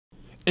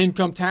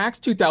Income tax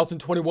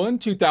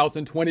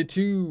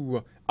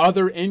 2021-2022.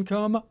 Other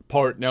income,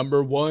 part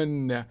number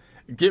 1.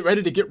 Get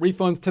ready to get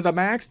refunds to the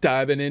max,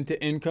 diving into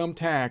income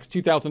tax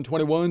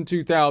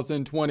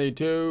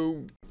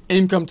 2021-2022.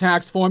 Income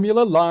tax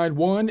formula, line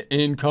 1,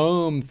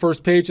 income.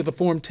 First page of the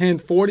Form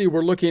 1040,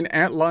 we're looking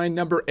at line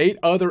number 8,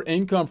 other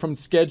income from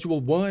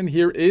Schedule 1.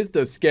 Here is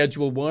the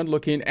Schedule 1,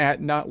 looking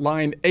at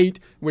line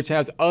 8, which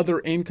has other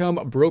income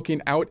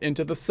broken out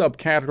into the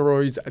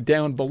subcategories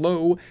down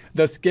below.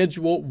 The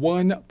Schedule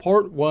 1,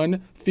 Part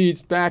 1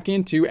 feeds back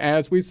into,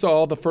 as we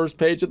saw, the first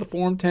page of the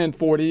Form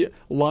 1040,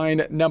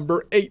 line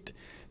number 8.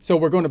 So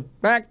we're going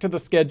back to the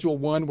Schedule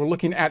 1. We're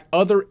looking at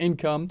other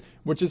income,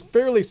 which is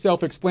fairly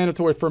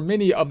self-explanatory for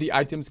many of the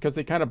items because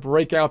they kind of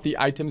break out the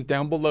items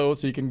down below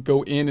so you can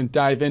go in and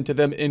dive into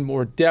them in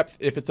more depth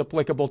if it's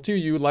applicable to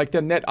you, like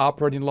the net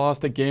operating loss,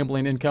 the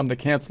gambling income, the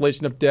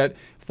cancellation of debt,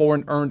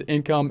 foreign earned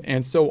income,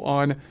 and so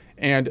on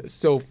and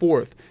so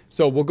forth.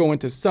 So we'll go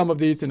into some of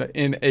these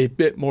in a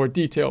bit more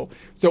detail.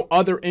 So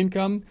other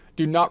income,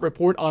 do not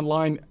report on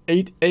line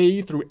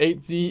 8A through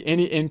 8Z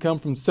any income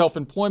from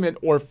self-employment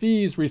or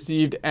fees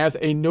received as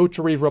a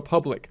notary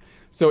republic.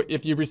 So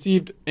if you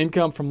received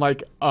income from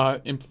like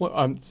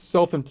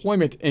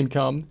self-employment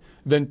income,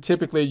 then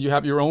typically you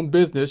have your own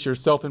business, you're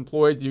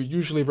self-employed, you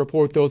usually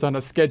report those on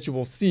a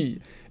Schedule C.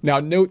 Now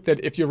note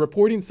that if you're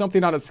reporting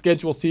something on a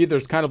Schedule C,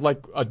 there's kind of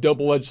like a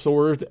double-edged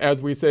sword,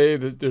 as we say.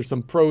 There's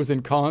some pros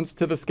and cons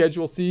to the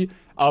Schedule C.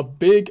 A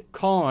big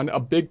con, a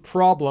big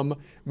problem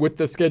with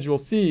the Schedule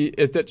C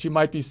is that you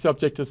might be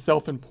subject to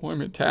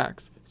self-employment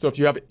tax. So if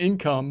you have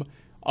income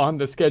on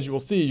the Schedule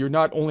C, you're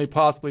not only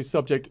possibly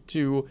subject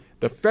to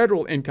the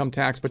federal income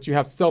tax, but you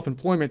have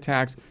self-employment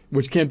tax,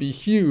 which can be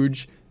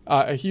huge,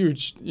 a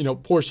huge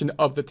portion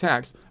of the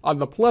tax. On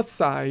the plus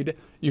side,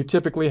 you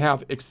typically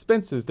have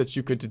expenses that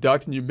you could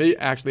deduct, and you may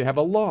actually have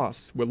a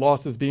loss, with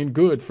losses being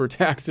good for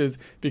taxes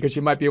because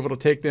you might be able to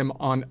take them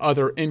on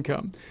other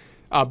income.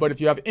 But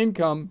if you have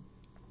income,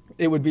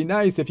 it would be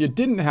nice if you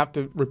didn't have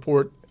to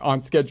report on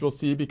Schedule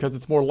C because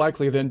it's more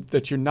likely then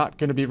that you're not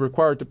going to be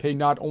required to pay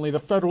not only the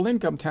federal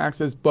income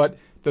taxes, but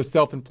the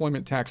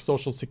self-employment tax,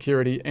 Social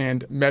Security,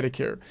 and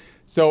Medicare.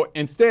 So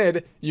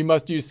instead, you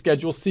must use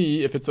Schedule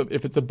C if it's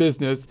a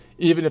business,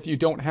 even if you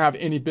don't have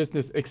any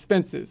business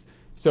expenses.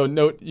 So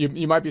note,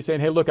 you might be saying,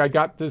 hey, look, I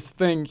got this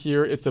thing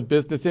here. It's a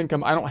business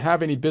income. I don't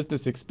have any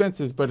business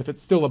expenses, but if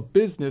it's still a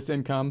business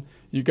income,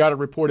 you got to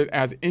report it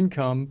as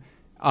income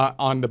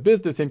on the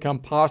business income,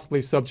 possibly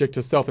subject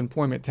to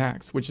self-employment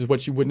tax, which is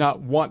what you would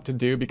not want to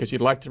do because you'd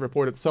like to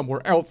report it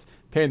somewhere else,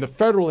 paying the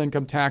federal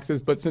income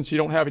taxes. But since you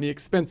don't have any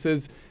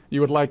expenses,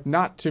 you would like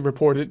not to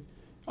report it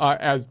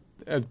as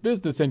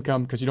business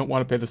income because you don't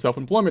want to pay the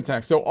self-employment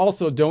tax. So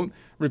also don't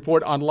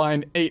report on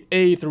line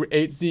 8A through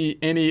 8Z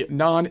any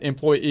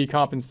non-employee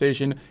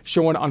compensation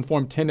shown on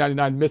Form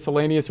 1099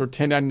 miscellaneous or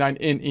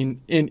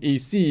 1099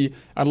 NEC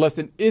unless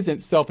it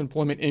isn't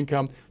self-employment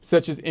income,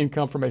 such as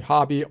income from a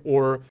hobby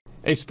or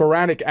a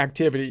sporadic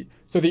activity.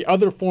 So the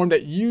other form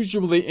that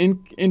usually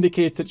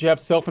indicates that you have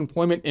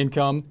self-employment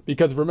income,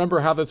 because remember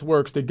how this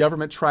works, the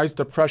government tries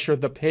to pressure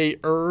the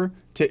payer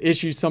to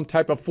issue some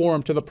type of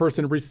form to the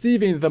person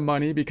receiving the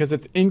money because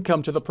it's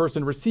income to the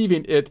person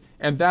receiving it,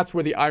 and that's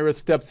where the IRS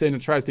steps in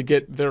and tries to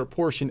get their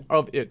portion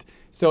of it.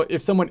 So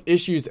if someone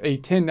issues a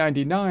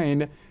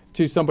 1099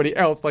 to somebody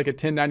else, like a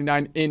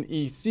 1099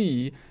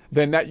 NEC,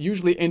 then that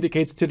usually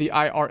indicates to the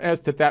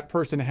IRS that that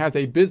person has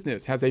a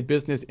business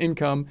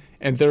income,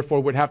 and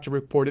therefore would have to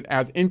report it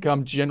as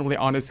income, generally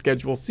on a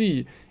Schedule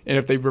C. And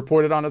if they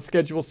report it on a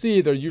Schedule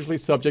C, they're usually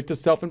subject to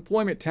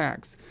self-employment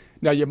tax.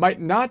 Now, you might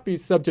not be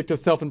subject to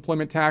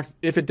self-employment tax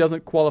if it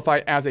doesn't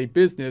qualify as a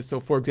business. So,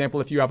 for example,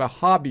 if you have a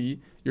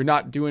hobby, you're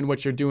not doing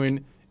what you're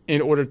doing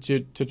in order to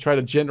try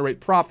to generate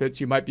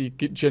profits. You might be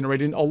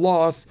generating a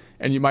loss,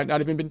 and you might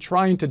not even been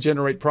trying to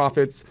generate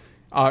profits.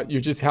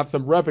 You just have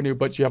some revenue,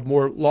 but you have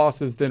more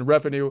losses than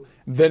revenue.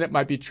 Then it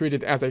might be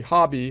treated as a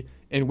hobby,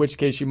 in which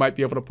case you might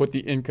be able to put the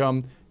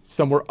income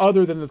somewhere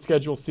other than the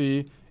Schedule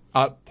C,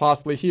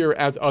 possibly here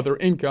as other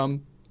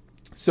income,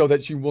 so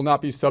that you will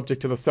not be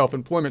subject to the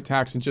self-employment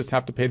tax and just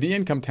have to pay the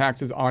income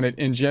taxes on it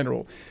in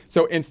general.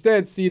 So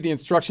instead, see the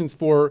instructions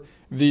for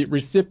the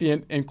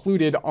recipient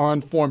included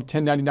on Form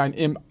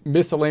 1099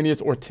 miscellaneous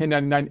or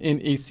 1099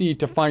 NEC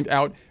to find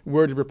out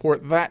where to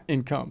report that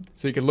income.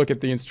 So you can look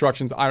at the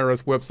instructions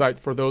IRS website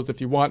for those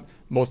if you want.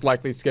 Most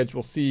likely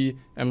Schedule C,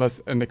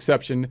 unless an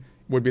exception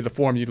would be the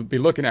form you'd be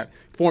looking at.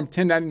 Form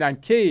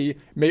 1099K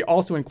may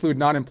also include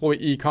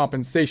non-employee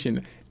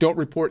compensation. Don't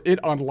report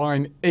it on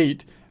line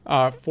 8.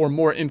 For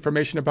more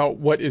information about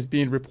what is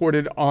being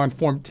reported on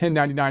Form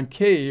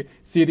 1099K,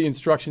 see the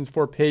instructions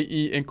for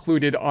payee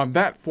included on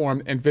that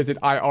form and visit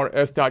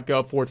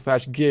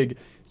irs.gov/gig.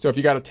 So if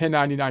you got a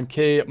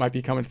 1099K, it might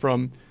be coming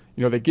from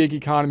the gig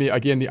economy.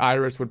 Again, the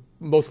IRS would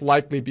most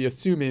likely be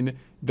assuming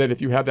that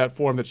if you have that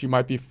form that you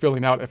might be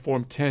filling out a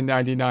Form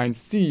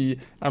 1099C,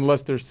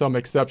 unless there's some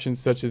exceptions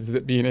such as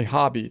it being a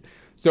hobby.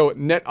 So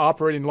net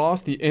operating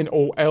loss, the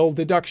NOL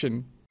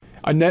deduction.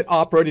 A net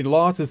operating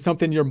loss is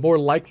something you're more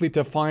likely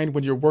to find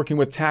when you're working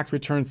with tax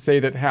returns, say,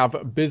 that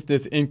have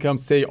business income,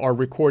 say, are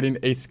recording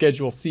a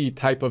Schedule C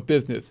type of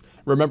business.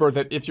 Remember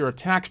that if you're a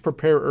tax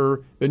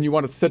preparer, then you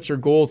want to set your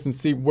goals and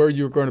see where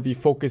you're going to be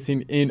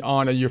focusing in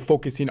on, and you're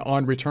focusing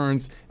on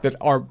returns that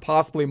are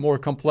possibly more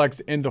complex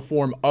in the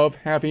form of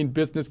having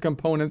business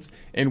components,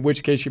 in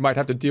which case you might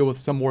have to deal with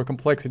some more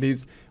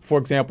complexities. For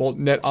example,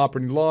 net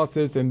operating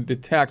losses and the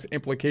tax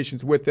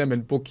implications with them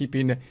and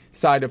bookkeeping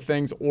side of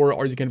things. Or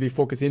are you going to be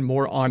focusing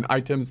more on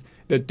items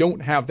that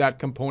don't have that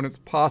components,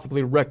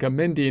 possibly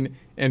recommending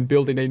and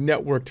building a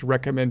network to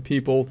recommend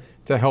people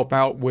to help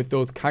out with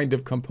those kind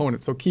of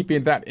components? So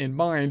keeping that in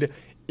mind,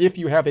 if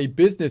you have a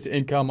business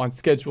income on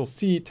Schedule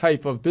C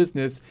type of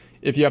business,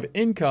 if you have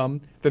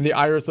income, then the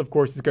IRS, of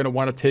course, is going to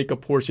want to take a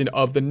portion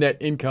of the net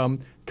income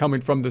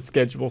coming from the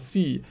Schedule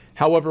C.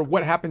 However,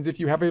 what happens if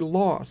you have a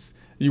loss?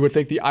 You would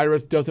think the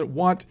IRS doesn't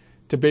want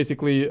to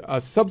basically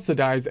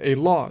subsidize a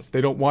loss.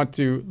 They don't want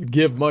to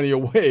give money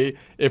away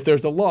if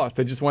there's a loss.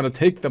 They just want to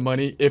take the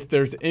money if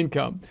there's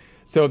income.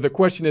 So the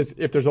question is,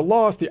 if there's a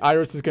loss, the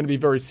IRS is going to be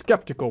very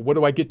skeptical. What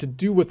do I get to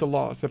do with the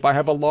loss? If I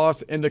have a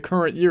loss in the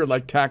current year,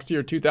 like tax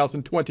year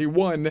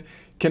 2021,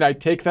 can I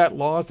take that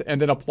loss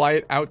and then apply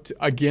it out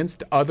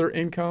against other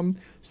income,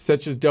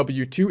 such as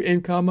W-2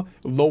 income,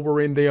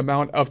 lowering the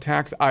amount of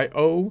tax I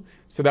owe?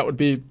 So that would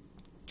be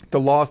the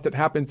loss that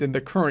happens in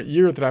the current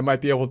year that I might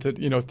be able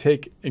to,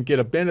 take and get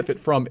a benefit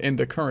from in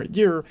the current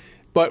year.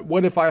 But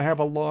what if I have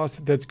a loss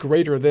that's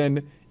greater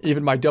than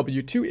even my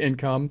W-2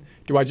 income?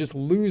 Do I just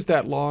lose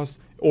that loss,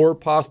 or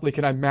possibly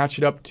can I match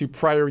it up to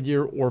prior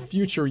year or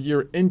future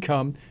year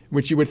income,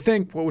 which you would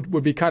think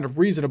would be kind of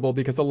reasonable,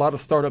 because a lot of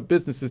startup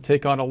businesses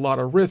take on a lot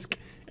of risk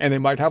and they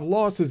might have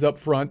losses up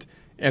front,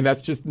 and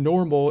that's just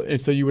normal. And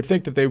so you would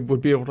think that they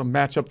would be able to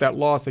match up that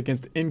loss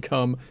against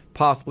income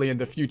possibly in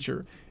the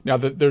future. Now,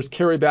 there's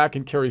carry back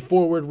and carry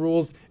forward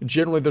rules.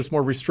 Generally, there's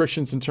more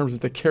restrictions in terms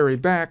of the carry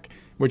back,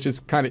 which is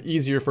kind of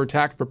easier for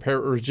tax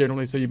preparers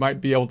generally. So you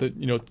might be able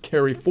to,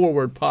 carry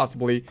forward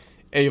possibly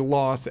a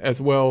loss as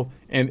well.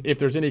 And if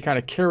there's any kind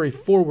of carry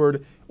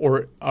forward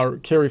or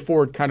carry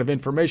forward kind of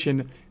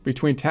information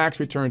between tax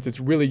returns, it's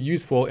really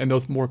useful in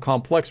those more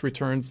complex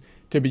returns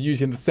to be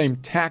using the same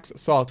tax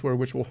software,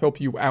 which will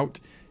help you out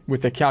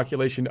with the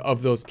calculation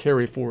of those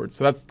carry forwards.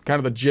 So that's kind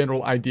of the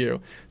general idea.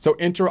 So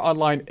enter on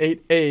line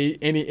 8A,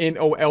 any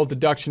NOL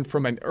deduction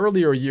from an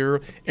earlier year,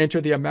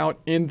 enter the amount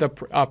in the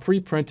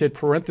pre-printed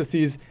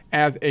parentheses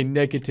as a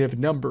negative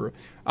number.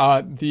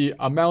 The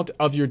amount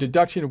of your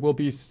deduction will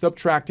be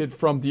subtracted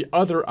from the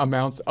other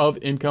amounts of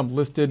income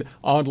listed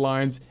on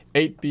lines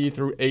 8B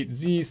through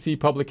 8Z. See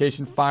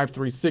publication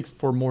 536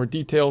 for more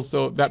details.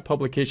 So that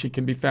publication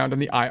can be found on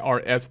the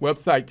IRS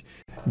website.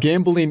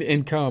 Gambling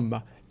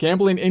income.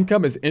 Gambling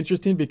income is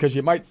interesting because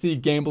you might see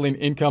gambling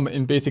income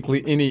in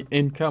basically any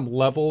income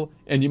level,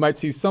 and you might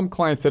see some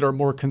clients that are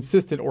more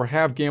consistent or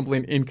have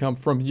gambling income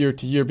from year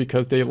to year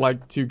because they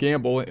like to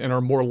gamble and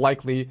are more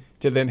likely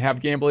to then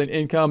have gambling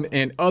income.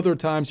 And other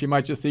times you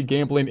might just see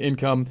gambling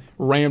income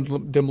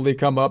randomly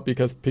come up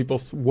because people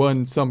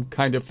won some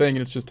kind of thing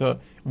and it's just a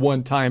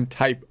one-time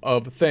type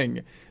of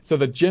thing. So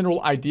the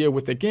general idea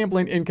with the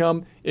gambling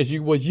income is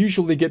you will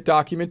usually get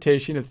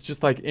documentation. It's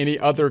just like any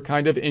other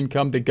kind of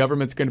income. The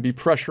government's going to be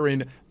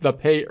pressuring the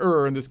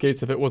payer. In this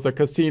case, if it was a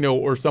casino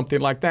or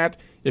something like that,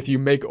 if you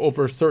make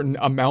over a certain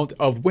amount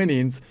of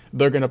winnings,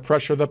 they're going to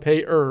pressure the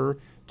payer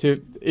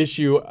to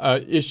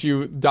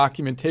issue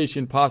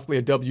documentation, possibly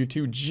a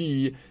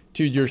W-2G,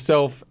 to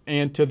yourself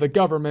and to the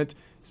government,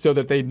 so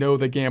that they know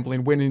the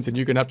gambling winnings, and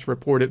you're going to have to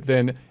report it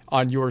then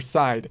on your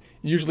side.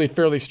 Usually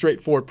fairly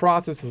straightforward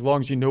process as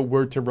long as you know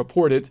where to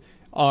report it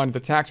on the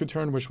tax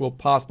return, which we'll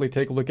possibly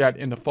take a look at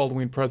in the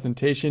following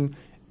presentation.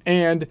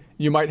 And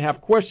you might have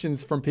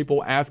questions from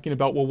people asking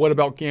about, well, what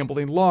about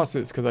gambling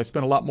losses? Because I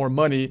spend a lot more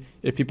money.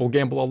 If people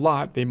gamble a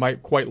lot, they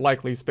might quite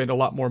likely spend a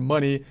lot more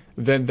money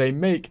than they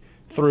make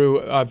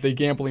through the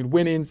gambling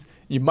winnings.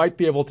 You might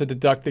be able to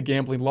deduct the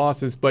gambling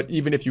losses, but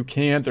even if you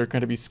can, they're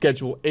going to be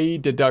Schedule A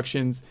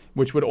deductions,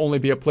 which would only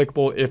be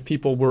applicable if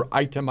people were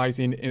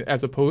itemizing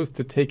as opposed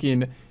to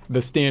taking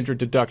the standard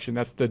deduction.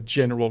 That's the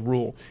general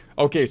rule.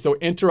 Okay, so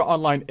enter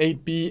on line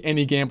 8B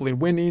any gambling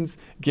winnings.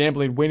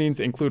 Gambling winnings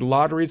include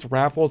lotteries,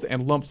 raffles,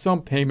 and lump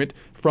sum payment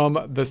from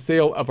the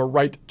sale of a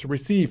right to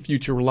receive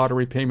future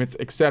lottery payments,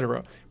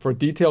 etc. For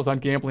details on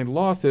gambling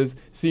losses,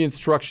 see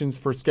instructions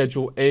for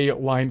Schedule A,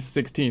 line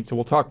 16. So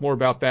we'll talk more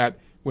about that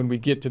when we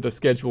get to the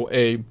Schedule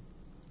A.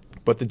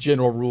 But the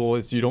general rule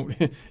is you're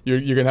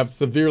going to have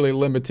severely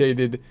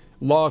limited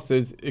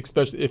losses,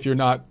 especially if you're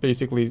not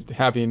basically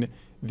having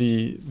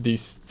the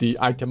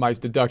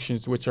itemized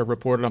deductions, which are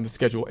reported on the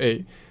Schedule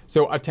A.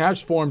 So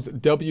attached forms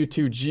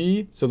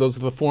W-2G, so those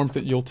are the forms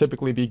that you'll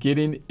typically be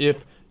getting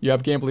if you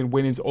have gambling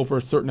winnings over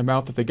a certain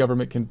amount that the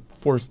government can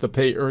force the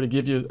payer to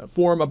give you a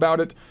form about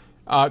it.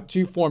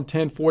 To Form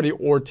 1040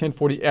 or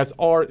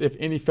 1040-SR if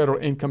any federal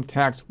income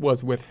tax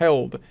was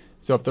withheld.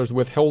 So if there's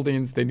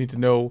withholdings, they need to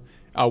know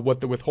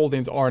what the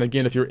withholdings are. And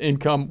again, if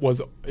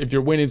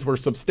your winnings were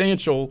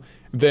substantial,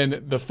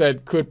 then the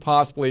Fed could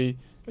possibly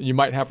you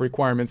might have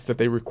requirements that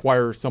they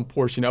require some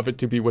portion of it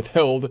to be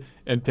withheld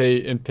and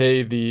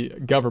pay the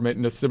government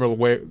in a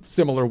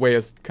similar way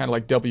as kind of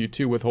like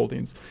W-2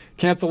 withholdings.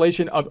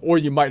 Cancellation of, or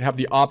you might have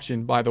the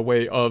option, by the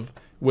way, of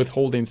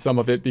withholding some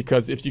of it,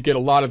 because if you get a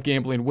lot of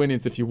gambling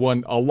winnings, if you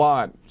won a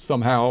lot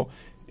somehow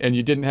and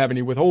you didn't have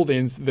any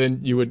withholdings, then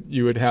you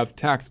would have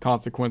tax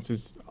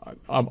consequences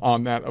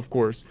on that, of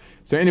course.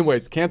 So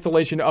anyways,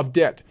 cancellation of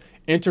debt.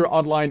 Enter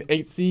on line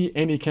 8C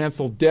any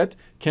canceled debt.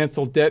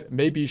 Canceled debt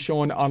may be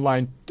shown on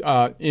line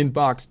in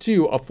box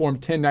 2 of Form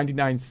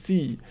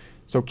 1099-C.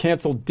 So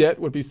canceled debt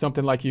would be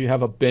something like you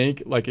have a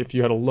bank, like if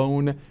you had a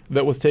loan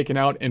that was taken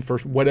out and for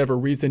whatever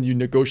reason you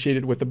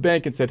negotiated with the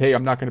bank and said, hey,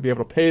 I'm not going to be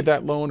able to pay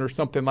that loan or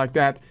something like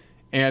that.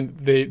 And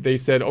they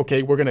said,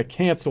 okay, we're going to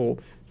cancel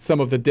some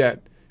of the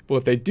debt. Well,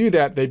 if they do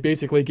that, they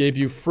basically gave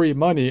you free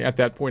money at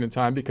that point in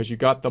time because you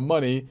got the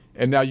money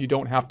and now you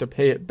don't have to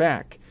pay it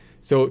back.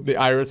 So the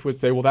IRS would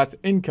say, well, that's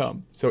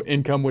income. So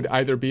income would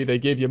either be they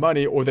gave you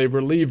money or they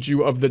relieved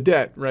you of the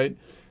debt, right?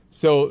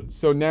 So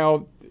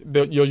now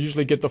you'll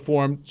usually get the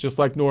form just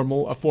like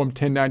normal, a Form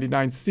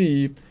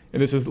 1099-C,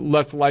 and this is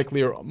less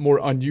likely or more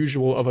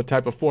unusual of a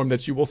type of form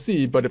that you will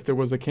see, but if there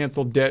was a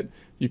canceled debt,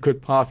 you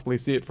could possibly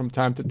see it from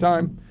time to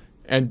time,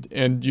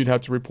 and you'd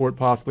have to report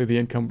possibly the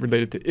income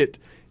related to it.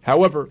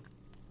 However,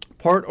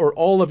 part or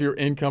all of your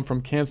income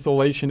from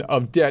cancellation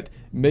of debt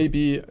may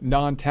be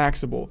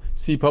non-taxable.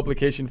 See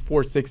publication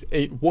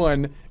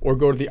 4681 or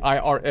go to the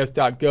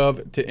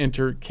irs.gov to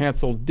enter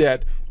canceled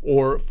debt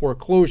or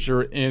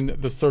foreclosure in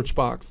the search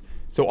box.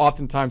 So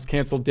oftentimes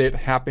canceled debt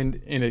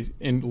happened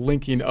in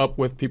linking up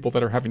with people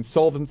that are having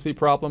solvency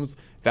problems.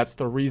 That's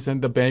the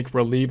reason the bank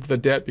relieved the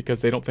debt,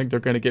 because they don't think they're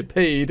going to get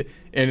paid.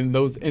 And in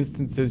those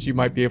instances, you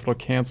might be able to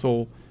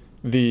cancel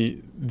the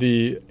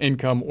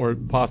income or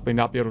possibly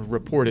not be able to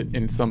report it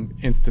in some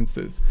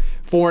instances.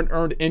 Foreign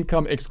earned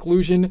income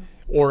exclusion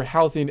or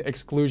housing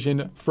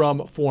exclusion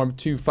from Form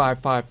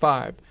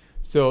 2555.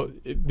 So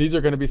these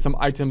are going to be some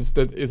items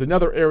that is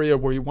another area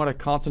where you want to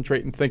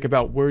concentrate and think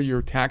about where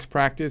your tax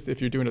practice,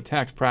 if you're doing a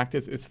tax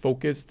practice, is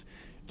focused.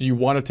 Do you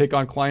want to take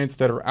on clients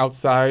that are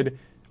outside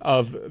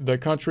of the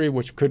country,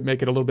 which could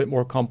make it a little bit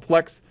more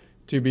complex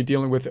to be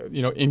dealing with,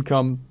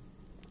 income,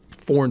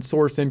 foreign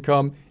source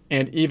income,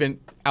 and even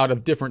out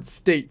of different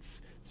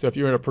states. So if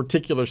you're in a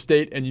particular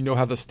state and you know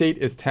how the state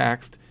is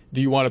taxed,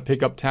 do you want to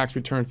pick up tax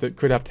returns that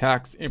could have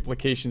tax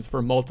implications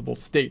for multiple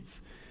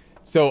states?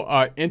 So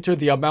enter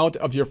the amount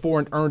of your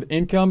foreign earned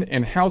income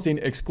and housing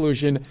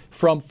exclusion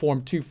from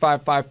Form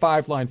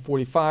 2555, line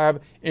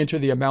 45. Enter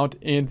the amount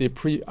in the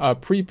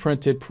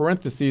pre-printed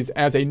parentheses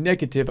as a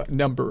negative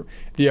number.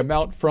 The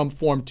amount from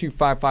Form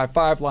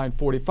 2555, line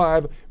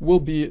 45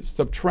 will be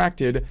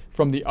subtracted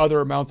from the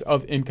other amounts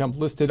of income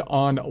listed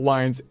on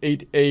lines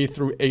 8A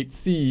through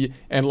 8C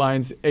and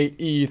lines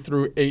 8E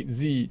through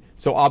 8Z.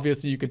 So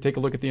obviously you could take a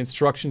look at the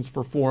instructions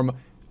for Form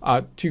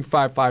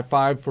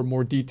 2555 for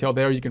more detail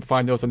there. You can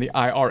find those on the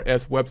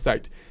IRS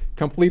website.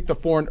 Complete the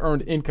foreign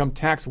earned income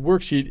tax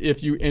worksheet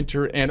if you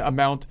enter an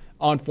amount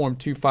on Form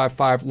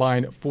 255,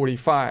 line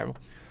 45.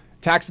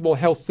 Taxable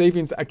health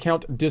savings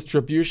account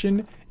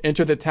distribution.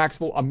 Enter the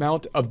taxable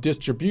amount of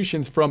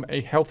distributions from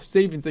a health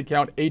savings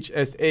account,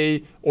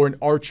 HSA, or an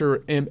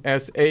Archer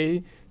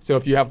MSA. So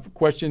if you have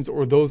questions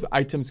or those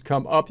items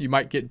come up, you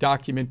might get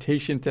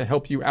documentation to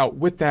help you out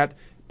with that.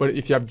 But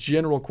if you have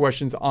general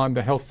questions on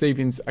the health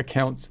savings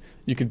accounts,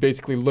 you could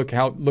basically look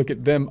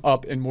at them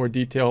up in more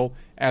detail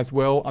as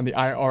well on the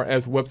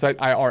IRS website,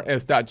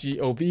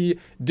 irs.gov.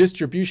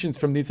 Distributions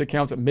from these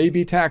accounts may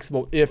be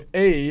taxable if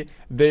A,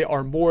 they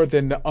are more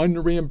than the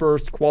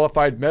unreimbursed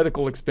qualified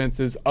medical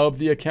expenses of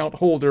the account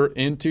holder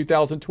in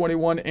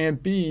 2021,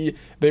 and B,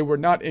 they were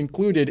not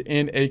included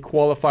in a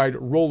qualified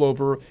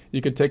rollover. You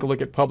can take a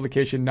look at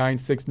publication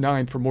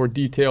 969 for more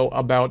detail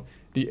about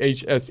the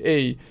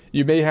HSA.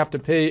 You may have to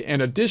pay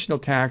an additional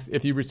tax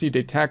if you received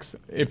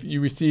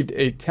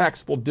a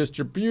taxable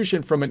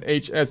distribution from an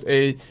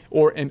HSA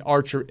or an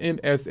Archer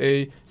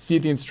MSA. See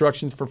the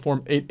instructions for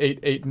Form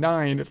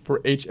 8889 for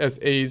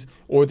HSAs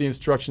or the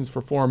instructions for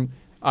Form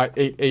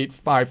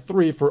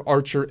 8853 for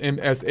Archer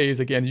MSAs.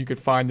 Again, you could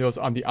find those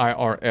on the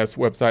IRS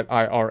website,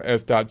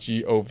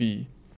 irs.gov.